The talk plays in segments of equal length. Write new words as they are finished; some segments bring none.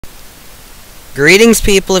Greetings,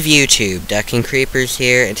 people of YouTube. Ducking Creepers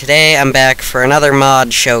here, and today I'm back for another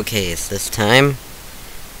mod showcase, this time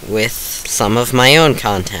with some of my own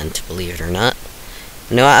content, believe it or not.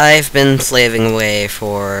 Now, I've been slaving away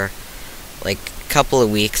for like a couple of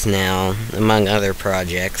weeks now, among other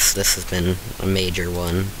projects. This has been a major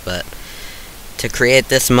one, but to create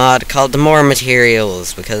this mod called More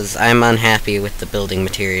Materials, because I'm unhappy with the building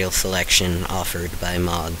material selection offered by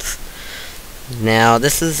mods. Now,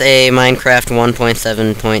 this is a Minecraft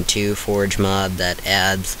 1.7.2 Forge mod that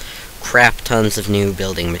adds crap tons of new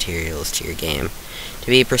building materials to your game. To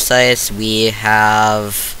be precise, we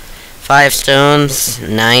have 5 stones,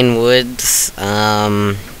 9 woods,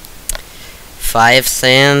 5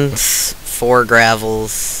 sands, 4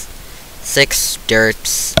 gravels, 6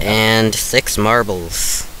 dirts, and 6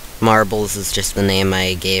 marbles. Marbles is just the name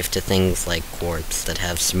I gave to things like quartz that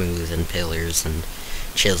have smooth and pillars and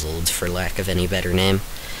chiseled, for lack of any better name.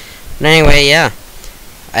 But anyway, yeah.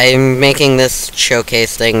 I'm making this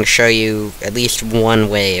showcase thing to show you at least one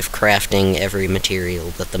way of crafting every material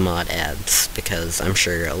that the mod adds, because I'm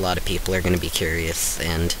sure a lot of people are going to be curious,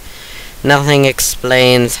 and nothing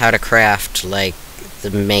explains how to craft like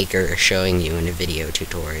the maker is showing you in a video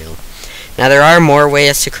tutorial. Now, there are more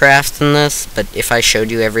ways to craft than this, but if I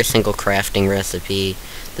showed you every single crafting recipe,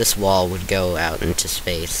 this wall would go out into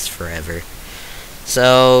space forever.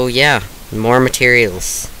 So, yeah, more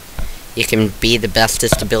materials. You can be the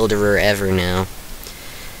bestest builderer ever now.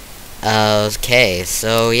 Okay,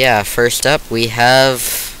 so yeah, first up we have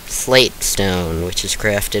slate stone, which is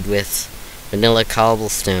crafted with vanilla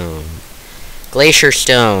cobblestone, glacier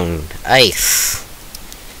stone, ice,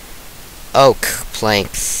 oak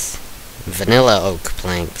planks, vanilla oak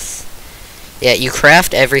planks. Yeah, you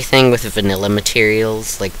craft everything with vanilla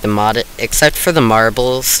materials, like the modded, except for the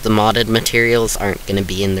marbles. The modded materials aren't going to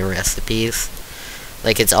be in the recipes.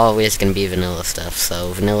 Like, it's always going to be vanilla stuff,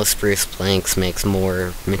 so vanilla spruce planks makes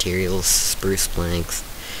more materials, spruce planks.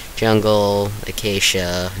 Jungle,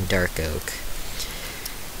 acacia, dark oak.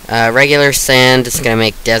 Regular sand is going to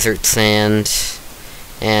make desert sand,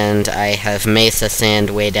 and I have mesa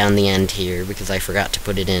sand way down the end here, because I forgot to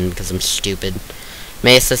put it in, because I'm stupid.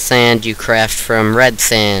 Mesa sand you craft from red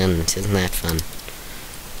sand. Isn't that fun?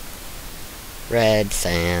 Red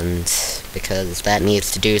sand, because that needs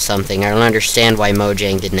to do something. I don't understand why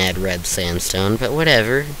Mojang didn't add red sandstone, but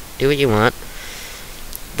whatever. Do what you want.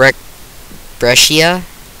 Breccia?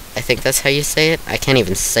 I think that's how you say it. I can't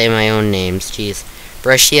even say my own names, jeez.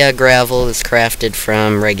 Breccia gravel is crafted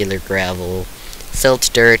from regular gravel. Silt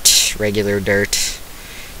dirt, regular dirt.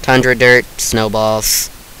 Tundra dirt, snowballs.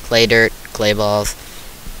 Clay dirt, clay balls.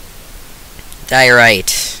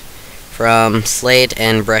 Diorite from slate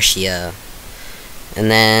and breccia. And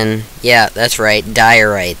then, yeah, that's right,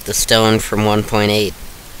 diorite, the stone from 1.8.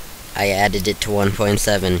 I added it to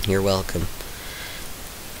 1.7. You're welcome.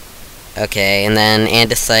 Okay, and then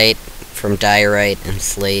andesite from diorite and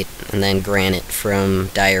slate, and then granite from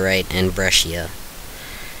diorite and breccia.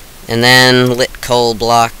 And then lit coal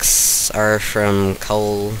blocks are from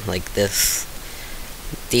coal, like this.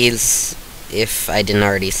 These, if I didn't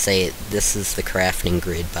already say it, this is the crafting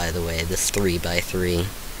grid, by the way, this 3x3.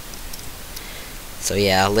 So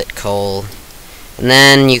yeah, lit coal. And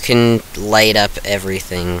then you can light up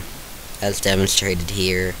everything, as demonstrated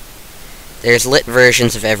here. There's lit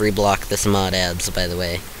versions of every block this mod adds, by the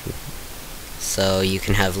way. So you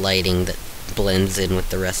can have lighting that blends in with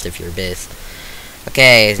the rest of your base.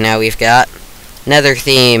 Okay, now we've got Nether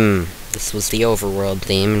theme. This was the overworld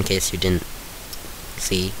theme, in case you didn't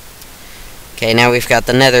see. Okay, now we've got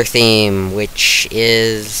the Nether theme, which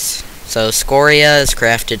is... So, scoria is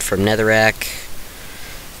crafted from netherrack.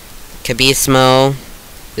 Cabismo,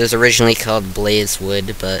 it was originally called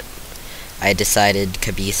blazewood, but I decided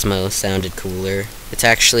cabismo sounded cooler. It's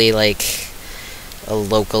actually like a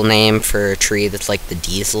local name for a tree that's like the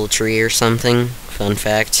diesel tree or something. Fun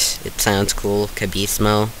fact, it sounds cool,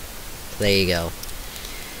 cabismo. There you go.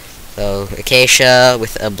 So, acacia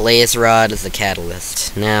with a blaze rod as a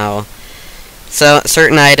catalyst. Now, so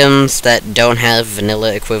certain items that don't have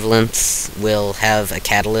vanilla equivalents will have a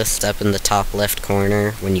catalyst up in the top left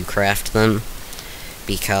corner when you craft them,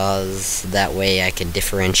 because that way I can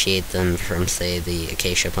differentiate them from, say, the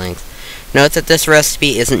acacia planks. Note that this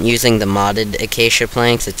recipe isn't using the modded acacia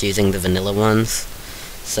planks, it's using the vanilla ones.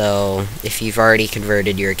 So, if you've already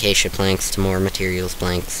converted your acacia planks to more materials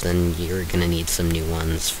planks, then you're gonna need some new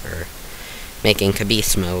ones for making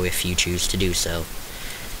cabismo if you choose to do so.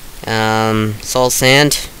 Soul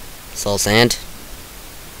sand.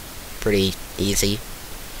 Pretty easy.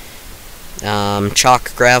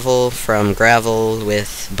 Chalk gravel from gravel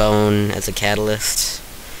with bone as a catalyst.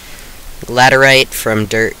 laterite from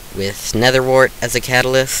dirt with netherwart as a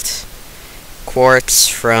catalyst, quartz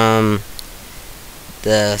from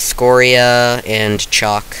the scoria and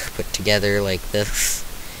chalk put together like this.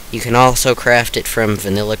 You can also craft it from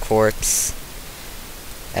vanilla quartz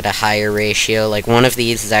at a higher ratio. Like, one of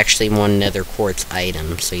these is actually one nether quartz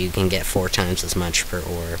item, so you can get 4 times as much per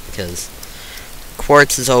ore, because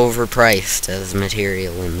quartz is overpriced as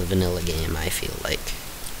material in the vanilla game, I feel like.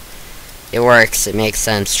 It works, it makes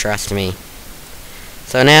sense, trust me.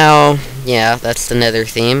 So now, yeah, that's the nether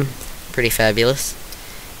theme. Pretty fabulous.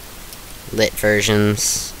 Lit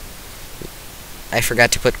versions. I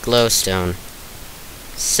forgot to put glowstone.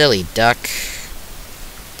 Silly duck.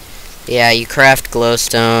 Yeah, you craft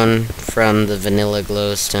glowstone from the vanilla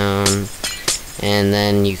glowstone, and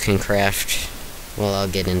then you can craft, well, I'll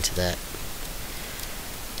get into that.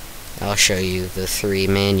 I'll show you the 3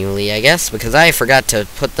 manually, I guess, because I forgot to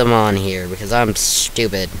put them on here, because I'm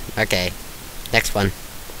stupid. Okay, next one.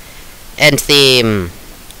 End theme.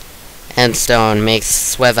 Endstone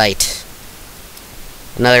makes Swevite.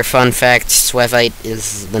 Another fun fact, Swevite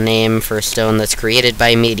is the name for a stone that's created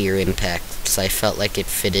by meteor impacts. I felt like it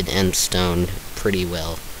fitted Endstone pretty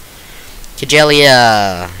well.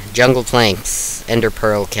 Cagelia, Jungle Planks, Ender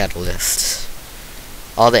Pearl Catalyst.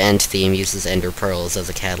 All the End theme uses Ender Pearls as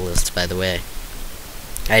a catalyst, by the way.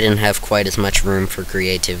 I didn't have quite as much room for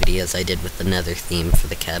creativity as I did with the Nether theme for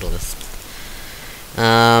the catalyst.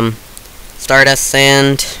 Stardust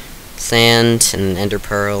Sand, and Ender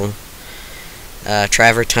Pearl.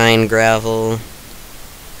 Travertine Gravel,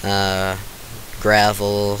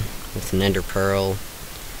 Gravel with an Ender Pearl.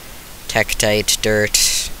 Tektite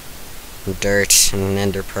Dirt, and an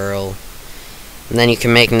Ender Pearl. And then you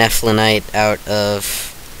can make Nephelinite out of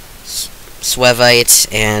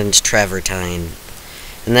Swevite and Travertine.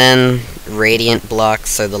 And then Radiant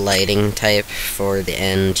blocks are the lighting type for the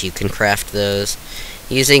End. You can craft those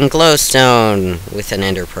using Glowstone with an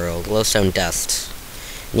Ender Pearl. Glowstone Dust.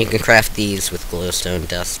 And you can craft these with glowstone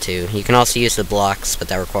dust, too. You can also use the blocks, but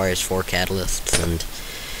that requires 4 catalysts, and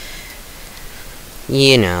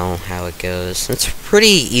you know how it goes. It's pretty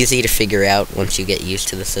easy to figure out once you get used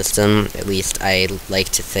to the system. At least I like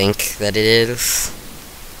to think that it is.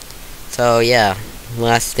 So, yeah.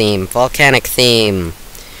 Last theme. Volcanic theme.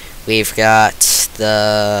 We've got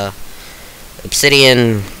the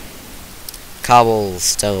obsidian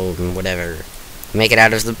cobblestone, whatever. Make it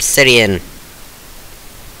out of obsidian.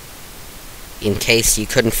 In case you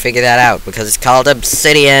couldn't figure that out, because it's called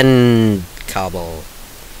obsidian cobble.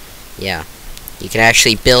 Yeah. You can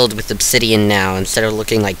actually build with obsidian now, instead of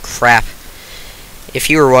looking like crap.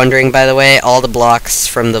 If you were wondering, by the way, all the blocks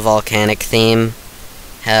from the volcanic theme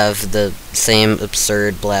have the same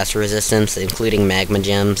absurd blast resistance, including magma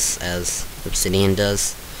gems, as obsidian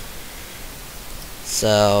does.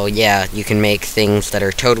 So, yeah, you can make things that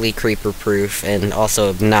are totally creeper-proof, and also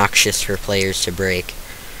obnoxious for players to break.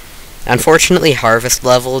 Unfortunately, harvest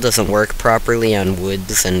level doesn't work properly on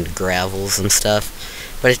woods and gravels and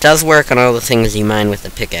stuff, but it does work on all the things you mine with a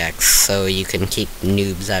pickaxe, so you can keep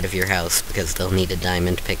noobs out of your house, because they'll need a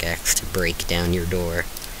diamond pickaxe to break down your door.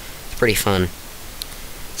 It's pretty fun.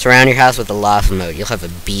 Surround your house with a lava moat, you'll have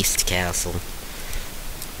a beast castle.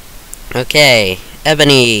 Okay,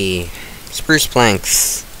 ebony, spruce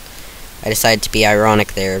planks. I decided to be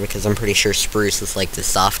ironic there, because I'm pretty sure spruce is like the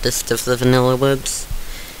softest of the vanilla woods.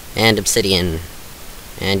 And obsidian.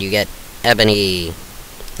 And you get ebony,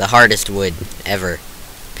 the hardest wood ever.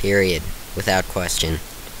 Period. Without question.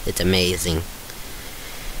 It's amazing.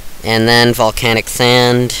 And then volcanic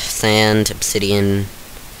sand, obsidian,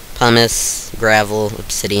 pumice, gravel,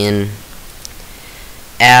 obsidian,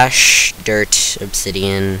 ash, dirt,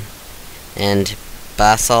 obsidian, and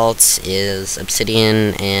basalt is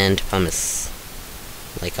obsidian and pumice,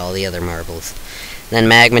 like all the other marbles. Then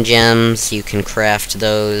magma gems, you can craft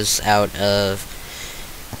those out of...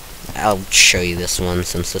 I'll show you this one,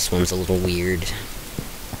 since this one's a little weird.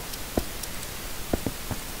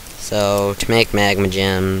 So, to make magma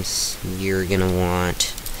gems, you're gonna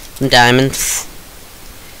want some diamonds.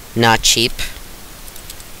 Not cheap.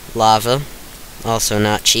 Lava. Also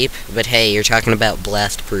not cheap. But hey, you're talking about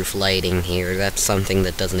blast-proof lighting here. That's something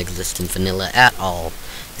that doesn't exist in vanilla at all.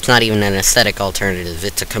 It's not even an aesthetic alternative.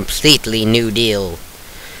 It's a completely new deal.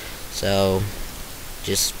 So,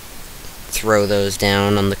 just throw those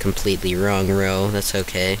down on the completely wrong row. That's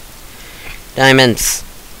okay. Diamonds.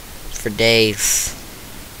 For days.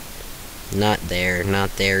 Not there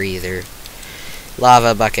either.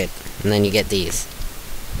 Lava bucket. And then you get these.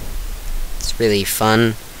 It's really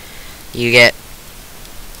fun. You get...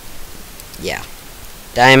 yeah.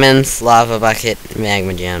 Diamonds, lava bucket,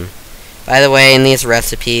 magma gem. If By the way, in these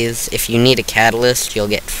recipes, if you need a catalyst, you'll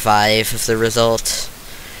get 5 of the result.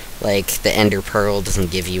 Like, the ender pearl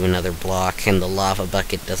doesn't give you another block, and the lava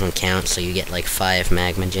bucket doesn't count, so you get like 5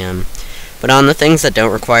 magma gem. But on the things that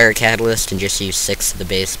don't require a catalyst and just use 6 of the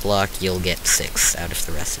base block, you'll get 6 out of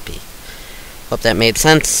the recipe. Hope that made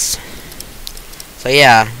sense. So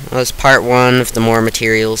yeah, that was part 1 of the More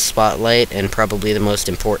Materials Spotlight, and probably the most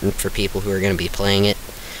important for people who are going to be playing it,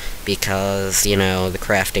 because, you know, the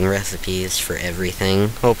crafting recipes for everything.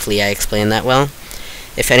 Hopefully I explained that well.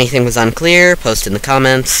 If anything was unclear, post in the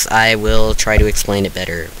comments. I will try to explain it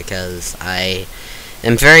better, because I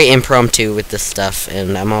am very impromptu with this stuff,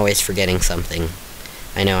 and I'm always forgetting something.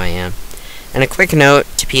 I know I am. And a quick note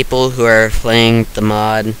to people who are playing the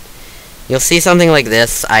mod. You'll see something like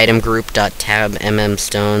this, itemgroup.tab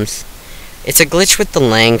mmstones. It's a glitch with the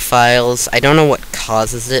lang files. I don't know what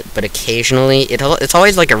causes it, but occasionally, it's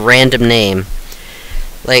always like a random name.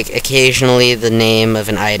 Like, occasionally the name of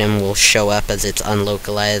an item will show up as its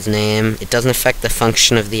unlocalized name. It doesn't affect the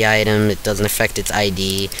function of the item, it doesn't affect its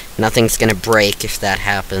ID. Nothing's gonna break if that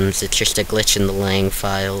happens, it's just a glitch in the lang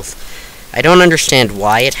files. I don't understand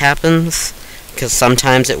why it happens, because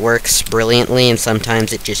sometimes it works brilliantly and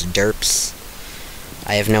sometimes it just derps.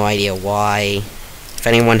 I have no idea why. If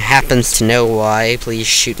anyone happens to know why, please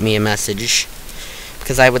shoot me a message,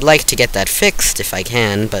 because I would like to get that fixed if I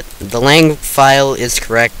can, but the lang file is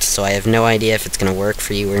correct, so I have no idea if it's going to work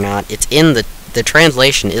for you or not. It's in the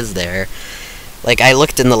translation is there. Like, I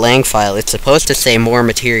looked in the lang file, it's supposed to say More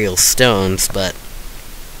Material Stones, but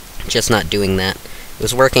just not doing that. It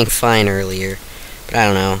was working fine earlier, but I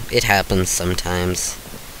don't know, it happens sometimes.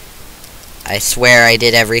 I swear I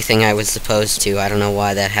did everything I was supposed to, I don't know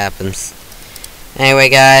why that happens. Anyway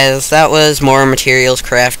guys, that was More Materials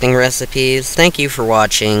Crafting Recipes. Thank you for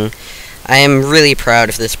watching. I am really proud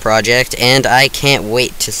of this project, and I can't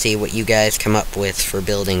wait to see what you guys come up with for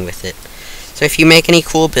building with it. So if you make any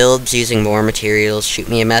cool builds using More Materials, shoot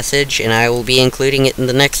me a message, and I will be including it in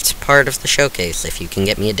the next part of the showcase, if you can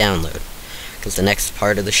get me a download. Because the next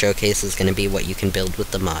part of the showcase is going to be what you can build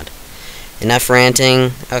with the mod. Enough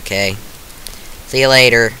ranting. Okay. See you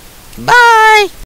later. Bye!